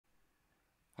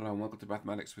Hello and welcome to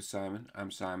Mathematics with Simon. I'm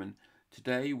Simon.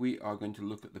 Today we are going to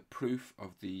look at the proof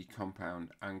of the compound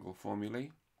angle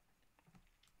formulae.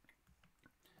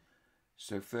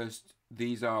 So first,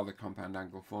 these are the compound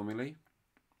angle formulae.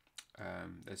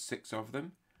 There's 6 of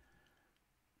them.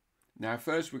 Now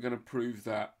first we're going to prove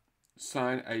that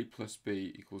sine A plus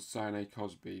B equals sine A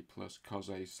cos B plus cos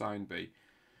A sine B.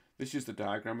 This is the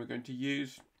diagram we're going to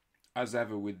use. As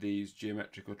ever with these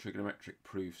geometric or trigonometric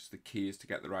proofs, the key is to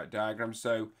get the right diagram.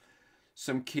 So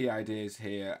some key ideas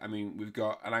here. I mean, we've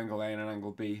got an angle A and an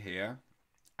angle B here,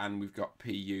 and we've got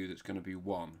PU that's going to be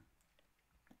 1.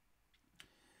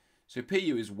 So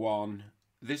PU is 1,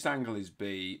 this angle is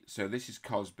B, so this is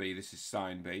cos B, this is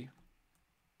sine B.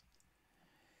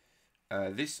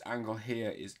 This angle here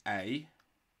is A,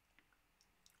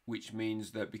 which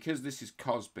means that because this is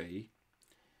cos B,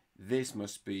 this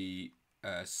must be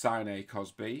sine A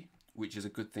cos B, which is a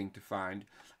good thing to find.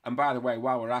 And by the way,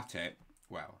 while we're at it,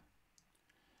 well,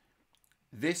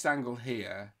 this angle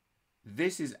here,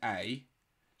 this is A,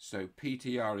 so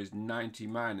PTR is 90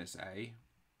 minus A,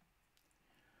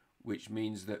 which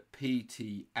means that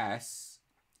PTS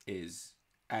is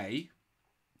A,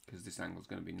 because this angle is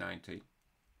going to be 90,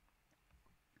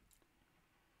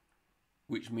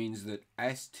 which means that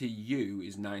STU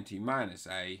is 90 minus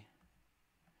A,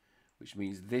 which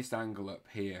means this angle up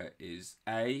here is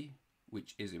A,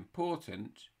 which is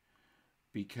important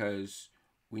because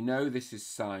we know this is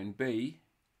sine B.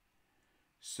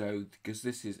 So because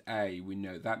this is A, we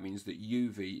know that means that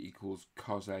UV equals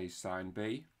cos A sine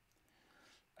B.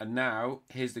 And now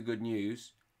here's the good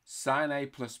news. Sine A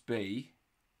plus B,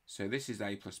 so this is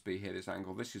A plus B here, this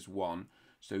angle, this is 1.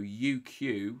 So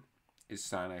UQ is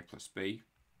sine A plus B.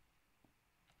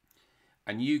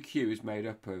 And UQ is made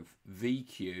up of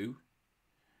VQ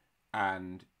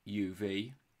and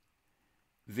UV.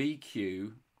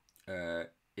 VQ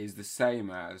is the same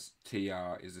as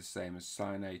TR is the same as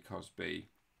sine A cos B,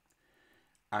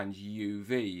 and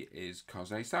UV is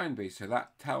cos A sine B. So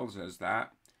that tells us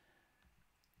that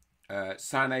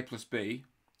sine A plus B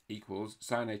equals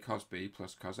sine A cos B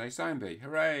plus cos A sine B.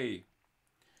 Hooray!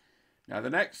 Now the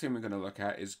next thing we're going to look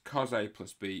at is cos A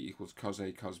plus B equals cos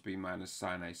A cos B minus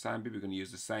sine A sine B. We're going to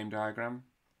use the same diagram.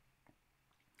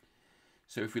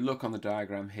 So if we look on the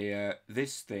diagram here,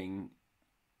 this thing,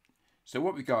 so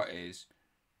what we got is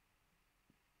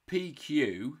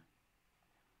PQ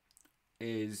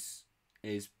is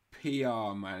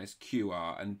PR minus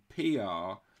QR, and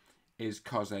PR is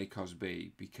cos A cos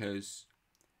B because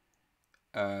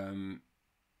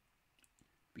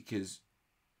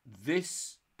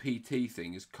this PT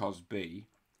thing is cos B,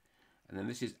 and then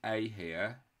this is A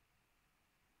here,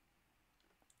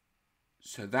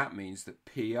 so that means that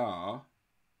PR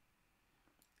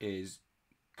is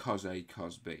cos A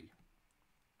cos B.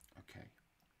 Okay.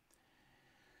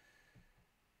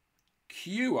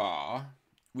 QR,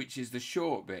 which is the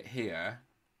short bit here,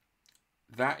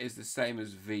 that is the same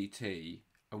as VT,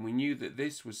 and we knew that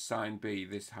this was sine B,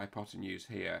 this hypotenuse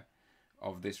here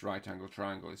of this right angle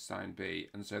triangle is sine B,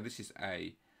 and so this is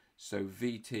A, so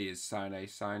VT is sine A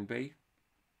sine B.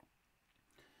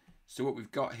 So what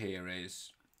we've got here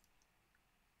is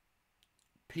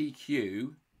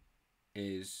PQ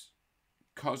is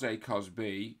cos A cos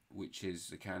B, which is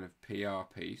the kind of PR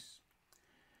piece,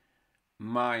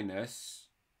 minus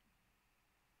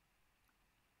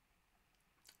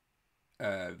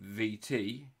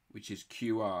VT, which is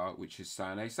QR, which is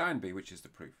sine A sine B, which is the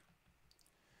proof.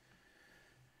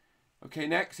 Okay,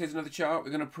 next, here's another chart.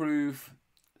 We're going to prove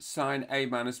sine A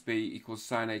minus B equals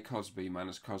sine A cos B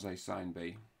minus cos A sine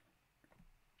B.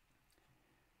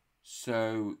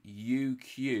 So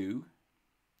UQ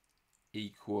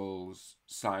equals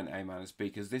sine A minus B,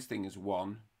 because this thing is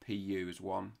 1, PU is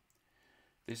 1.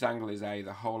 This angle is A,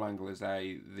 the whole angle is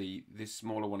A, this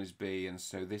smaller one is B, and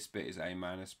so this bit is A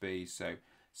minus B, so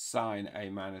sine A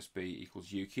minus B equals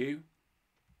UQ.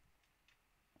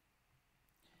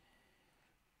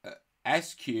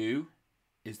 SQ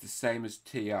is the same as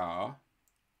TR,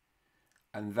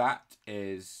 and that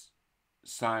is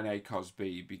sine A cos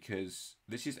B, because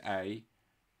this is A,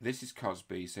 this is cos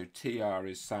B, so TR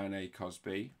is sine A cos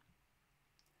B.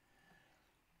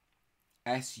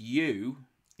 SU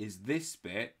is this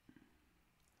bit.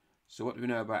 So what do we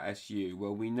know about SU?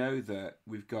 Well, we know that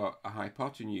we've got a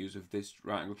hypotenuse of this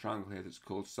right angle triangle here that's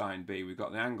called sine B. We've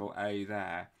got the angle A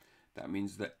there. That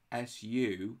means that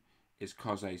SU is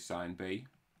cos A sine B.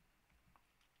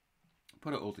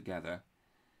 Put it all together.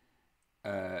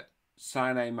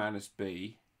 Sine A minus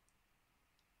B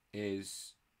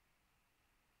is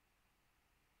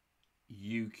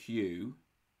UQ,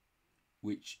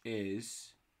 which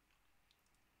is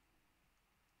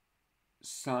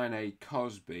sine A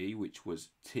cos B, which was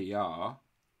TR,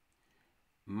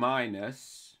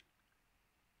 minus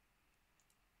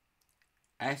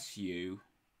SU,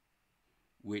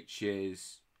 which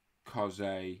is cos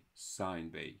A sine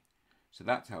B. So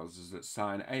that tells us that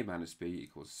sine A minus B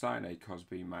equals sine A cos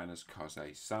B minus cos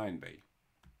A sine B.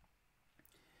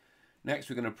 Next,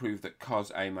 we're going to prove that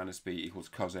cos A minus B equals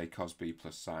cos A cos B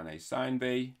plus sine A sine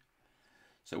B.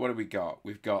 So what have we got?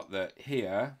 We've got that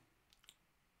here,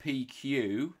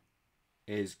 PQ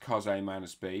is cos A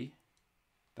minus B.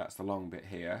 That's the long bit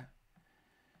here.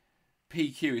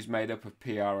 PQ is made up of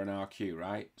PR and RQ,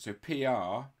 right? So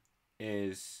PR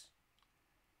is,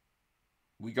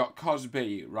 we got cos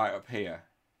B right up here.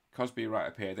 Cos B right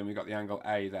up here. Then we got the angle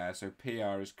A there. So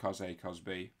PR is cos A cos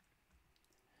B.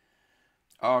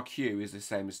 RQ is the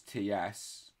same as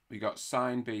TS. We got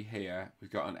sine B here.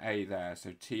 We've got an A there.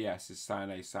 So TS is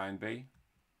sine A sine B.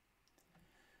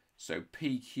 So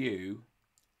PQ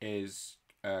is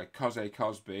cos A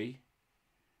cos B,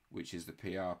 which is the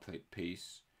PR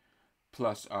piece,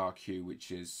 plus RQ, which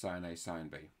is sine A sine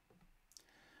B.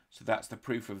 So that's the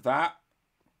proof of that.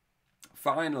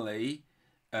 Finally,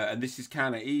 and this is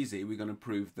kind of easy, we're going to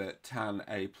prove that tan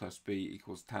A plus B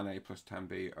equals tan A plus tan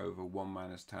B over 1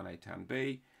 minus tan A tan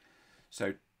B.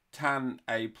 So tan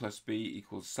A plus B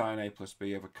equals sine A plus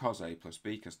B over cos A plus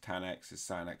B, because tan X is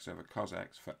sine X over cos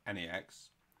X for any X.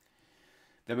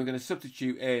 Then we're going to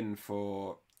substitute in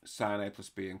for sine A plus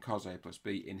B and cos A plus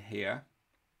B in here.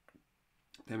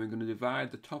 Then we're going to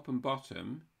divide the top and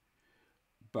bottom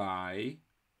by,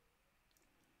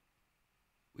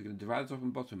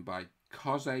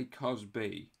 cos A cos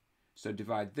B. So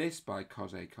divide this by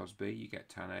cos A cos B, you get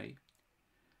tan A.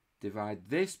 Divide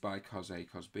this by cos A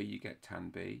cos B, you get tan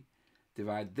B.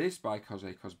 Divide this by cos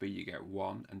A cos B, you get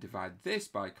 1. And divide this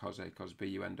by cos A cos B,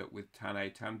 you end up with tan A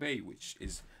tan B, which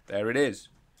is, there it is.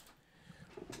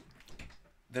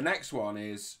 The next one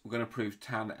is, we're going to prove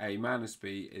tan A minus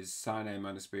B is sine A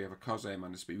minus B over cos A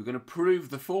minus B. We're going to prove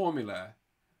the formula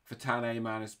for tan A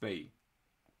minus B.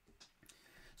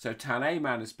 So tan A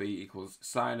minus B equals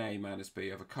sine A minus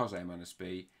B over cos A minus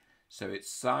B. So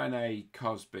it's sine A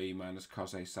cos B minus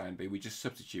cos A sine B. We just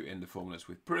substitute in the formulas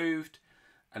we've proved.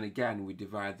 And again, we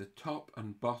divide the top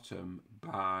and bottom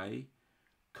by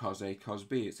cos A cos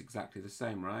B. It's exactly the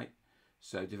same, right?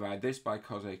 So divide this by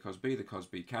cos A cos B. The cos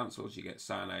B cancels. You get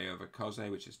sine A over cos A,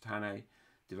 which is tan A.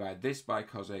 Divide this by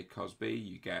cos A cos B.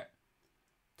 You get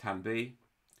tan B.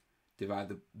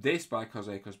 Divide this by cos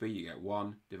A cos B, you get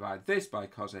 1. Divide this by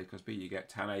cos A cos B, you get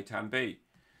tan A tan B.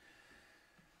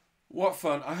 What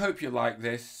fun. I hope you like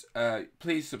this.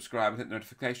 Please subscribe and hit the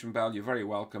notification bell. You're very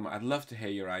welcome. I'd love to hear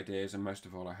your ideas, and most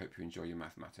of all, I hope you enjoy your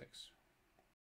mathematics.